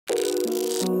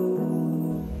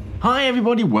Hi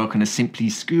everybody, welcome to Simply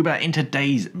Scuba. In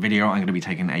today's video I'm going to be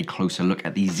taking a closer look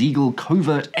at the Zeagle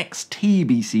Covert XT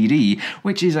BCD,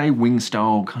 which is a wing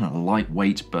style, kind of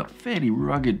lightweight but fairly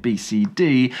rugged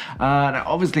BCD. Now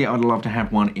obviously I'd love to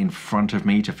have one in front of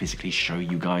me to physically show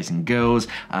you guys and girls,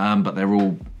 but they're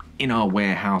all in our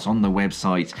warehouse on the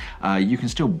website. You can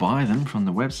still buy them from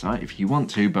the website if you want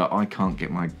to, but I can't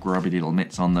get my grubby little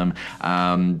mitts on them.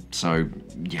 So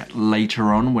yeah,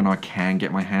 later on when I can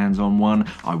get my hands on one,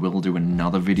 I will do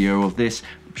another video of this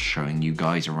showing you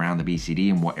guys around the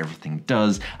BCD and what everything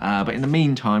does. But in the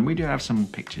meantime, we do have some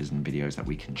pictures and videos that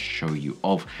we can show you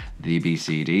of the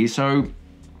BCD. So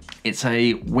it's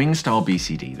a wing style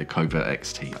BCD, the Covert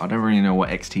XT. I don't really know what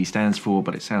XT stands for,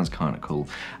 but it sounds kind of cool.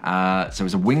 So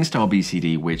it's a wing style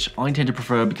BCD, which I tend to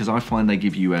prefer because I find they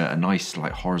give you a nice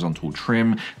like horizontal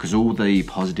trim, because all the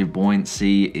positive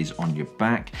buoyancy is on your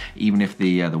back. Even if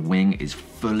the wing is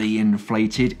fully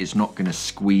inflated, it's not going to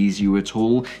squeeze you at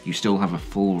all. You still have a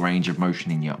full range of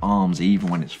motion in your arms, even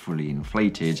when it's fully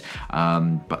inflated.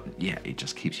 But yeah, it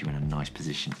just keeps you in a nice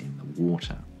position in the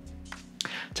water.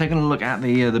 Taking a look at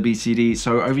the BCD,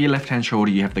 so over your left-hand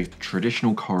shoulder you have the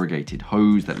traditional corrugated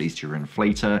hose that leads to your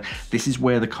inflator. This is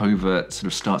where the Covert sort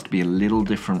of starts to be a little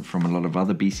different from a lot of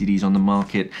other BCDs on the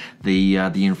market. The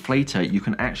inflator, you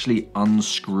can actually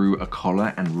unscrew a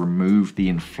collar and remove the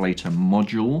inflator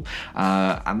module,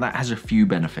 and that has a few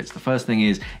benefits. The first thing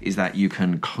is that you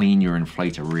can clean your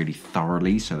inflator really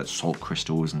thoroughly so that salt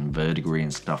crystals and verdigris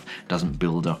and stuff doesn't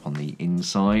build up on the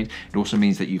inside. It also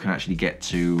means that you can actually get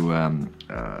to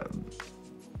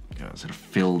sort of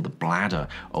fill the bladder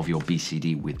of your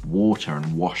BCD with water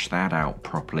and wash that out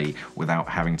properly without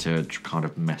having to kind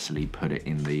of messily put it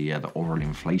in the oral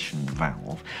inflation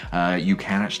valve. You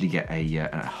can actually get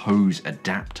a hose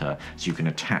adapter, so you can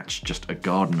attach just a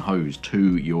garden hose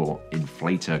to your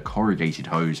inflator corrugated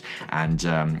hose and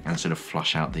sort of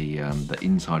flush out the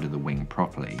inside of the wing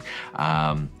properly.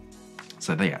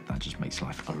 So yeah, that just makes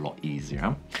life a lot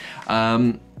easier.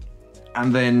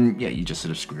 And then, yeah, you just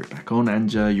sort of screw it back on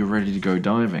and you're ready to go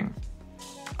diving.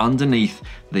 Underneath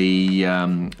the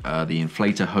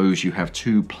inflator hose, you have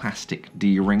two plastic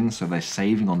D-rings, so they're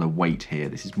saving on the weight here.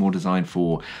 This is more designed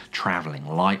for traveling,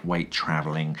 lightweight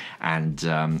traveling, and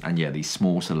yeah, these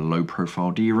small sort of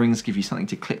low-profile D-rings give you something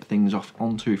to clip things off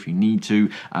onto if you need to,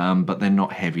 but they're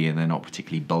not heavy and they're not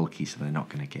particularly bulky, so they're not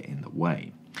going to get in the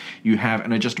way. You have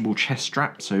an adjustable chest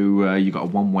strap, so you've got a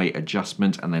one-way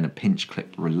adjustment and then a pinch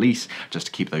clip release just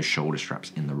to keep those shoulder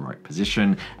straps in the right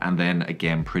position, and then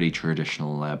again pretty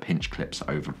traditional pinch clips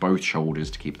over both shoulders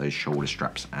to keep those shoulder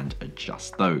straps and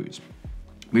adjust those.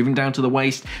 Moving down to the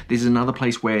waist, this is another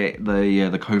place where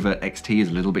the Covert XT is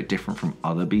a little bit different from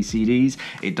other BCDs.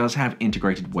 It does have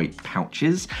integrated weight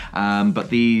pouches, but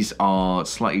these are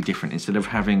slightly different. Instead of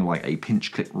having like a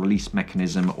pinch clip release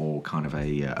mechanism or kind of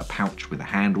a pouch with a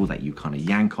handle that you kind of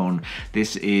yank on,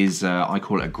 this is, I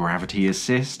call it a gravity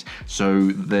assist.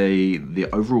 So the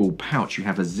overall pouch, you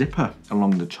have a zipper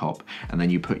along the top, and then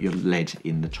you put your lead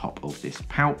in the top of this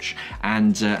pouch,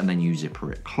 and then you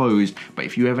zipper it closed. But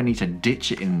if you ever need to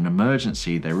ditch it in an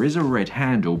emergency, there is a red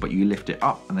handle, but you lift it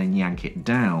up and then yank it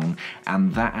down,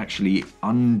 and that actually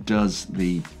undoes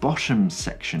the bottom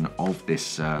section of this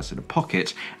sort of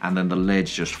pocket, and then the lead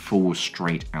just falls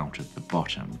straight out of the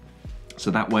bottom.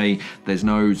 So that way there's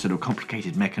no sort of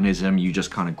complicated mechanism. You just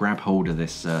kind of grab hold of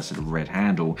this sort of red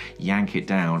handle, yank it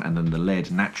down, and then the lead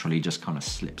naturally just kind of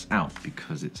slips out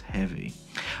because it's heavy.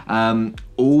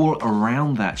 All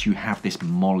around that you have this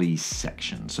MOLLE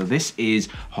section. So this is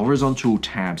horizontal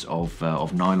tabs of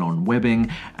nylon webbing,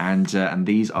 and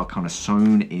these are kind of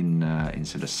sewn in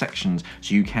sort of sections,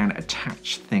 so you can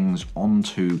attach things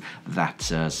onto that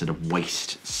sort of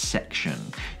waist section.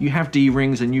 You have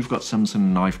D-rings and you've got some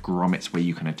knife grommets where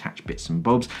you can attach bits and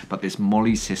bobs, but this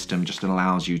MOLLE system just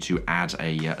allows you to add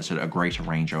a sort of a greater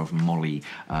range of MOLLE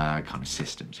kind of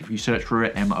systems. If you search for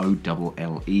it,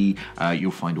 MOLLE,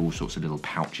 you'll find all sorts of little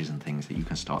pouches and things that you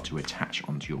can start to attach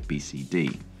onto your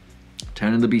BCD.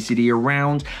 Turning the BCD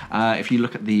around, if you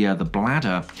look at the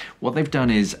bladder, what they've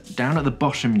done is down at the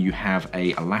bottom you have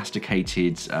a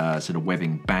elasticated sort of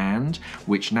webbing band,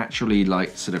 which naturally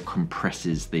like sort of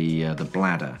compresses the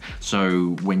bladder.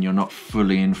 So when you're not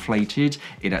fully inflated,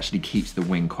 it actually keeps the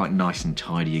wing quite nice and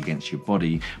tidy against your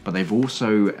body. But they've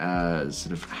also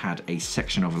sort of had a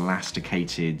section of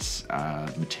elasticated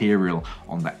material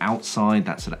on the outside,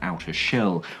 that sort of outer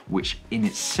shell, which in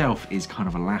itself is kind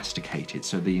of elasticated.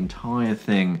 So the entire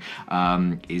thing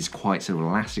is quite sort of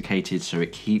elasticated, so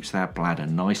it keeps that bladder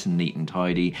nice and neat and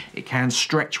tidy. It can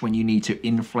stretch when you need to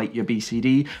inflate your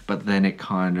BCD, but then it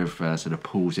kind of sort of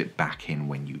pulls it back in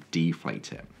when you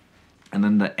deflate it. And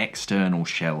then the external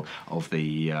shell of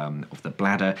the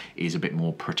bladder is a bit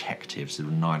more protective, sort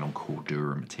of nylon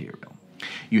Cordura material.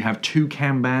 You have 2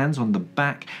 cam bands on the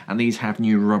back, and these have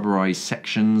new rubberized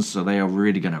sections, so they are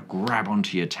really going to grab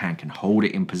onto your tank and hold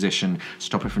it in position,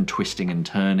 stop it from twisting and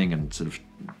turning and sort of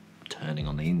turning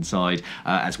on the inside,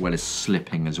 as well as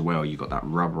slipping as well. You've got that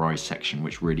rubberized section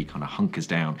which really kind of hunkers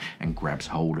down and grabs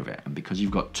hold of it. And because you've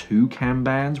got 2 cam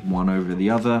bands, one over the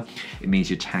other, it means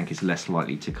your tank is less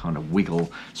likely to kind of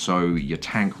wiggle. So your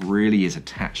tank really is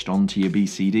attached onto your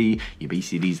BCD. Your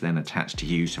BCD is then attached to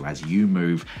you. So as you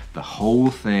move, the whole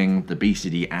thing, the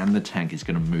BCD and the tank, is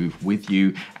going to move with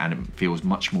you, and it feels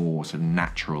much more sort of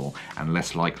natural and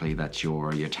less likely that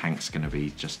your tank's going to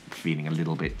be just feeling a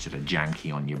little bit sort of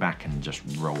janky on your back and just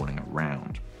rolling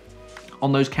around.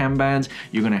 On those cam bands,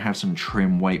 you're going to have some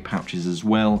trim weight pouches as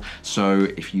well. So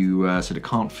if you sort of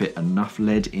can't fit enough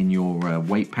lead in your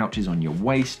weight pouches on your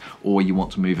waist, or you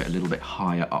want to move it a little bit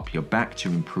higher up your back to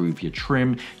improve your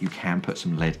trim, you can put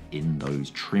some lead in those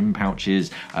trim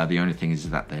pouches. The only thing is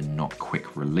that they're not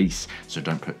quick release, so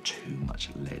don't put too much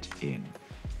lead in.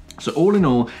 So all in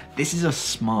all, this is a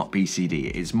smart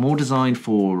BCD. It's more designed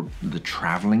for the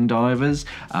traveling divers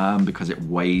because it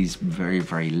weighs very,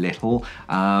 very little.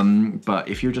 But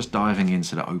if you're just diving in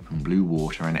sort of open blue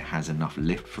water and it has enough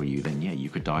lift for you, then yeah, you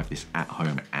could dive this at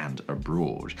home and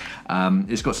abroad.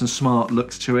 It's got some smart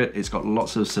looks to it. It's got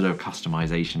lots of sort of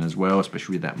customization as well,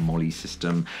 especially with that MOLLE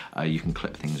system. You can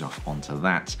clip things off onto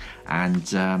that.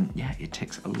 And yeah, it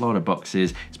ticks a lot of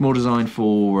boxes. It's more designed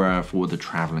for the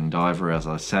traveling diver, as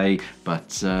I say.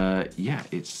 But yeah,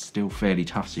 it's still fairly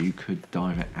tough, so you could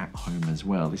dive it at home as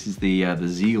well. This is the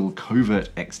Zeagle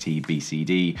Covert XT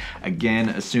BCD. Again,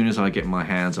 as soon as I get my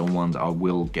hands on one, I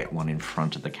will get one in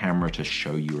front of the camera to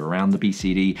show you around the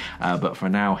BCD. But for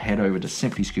now, head over to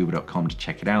simplyscuba.com to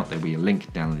check it out. There'll be a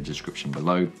link down in the description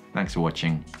below. Thanks for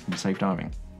watching, and safe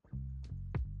diving.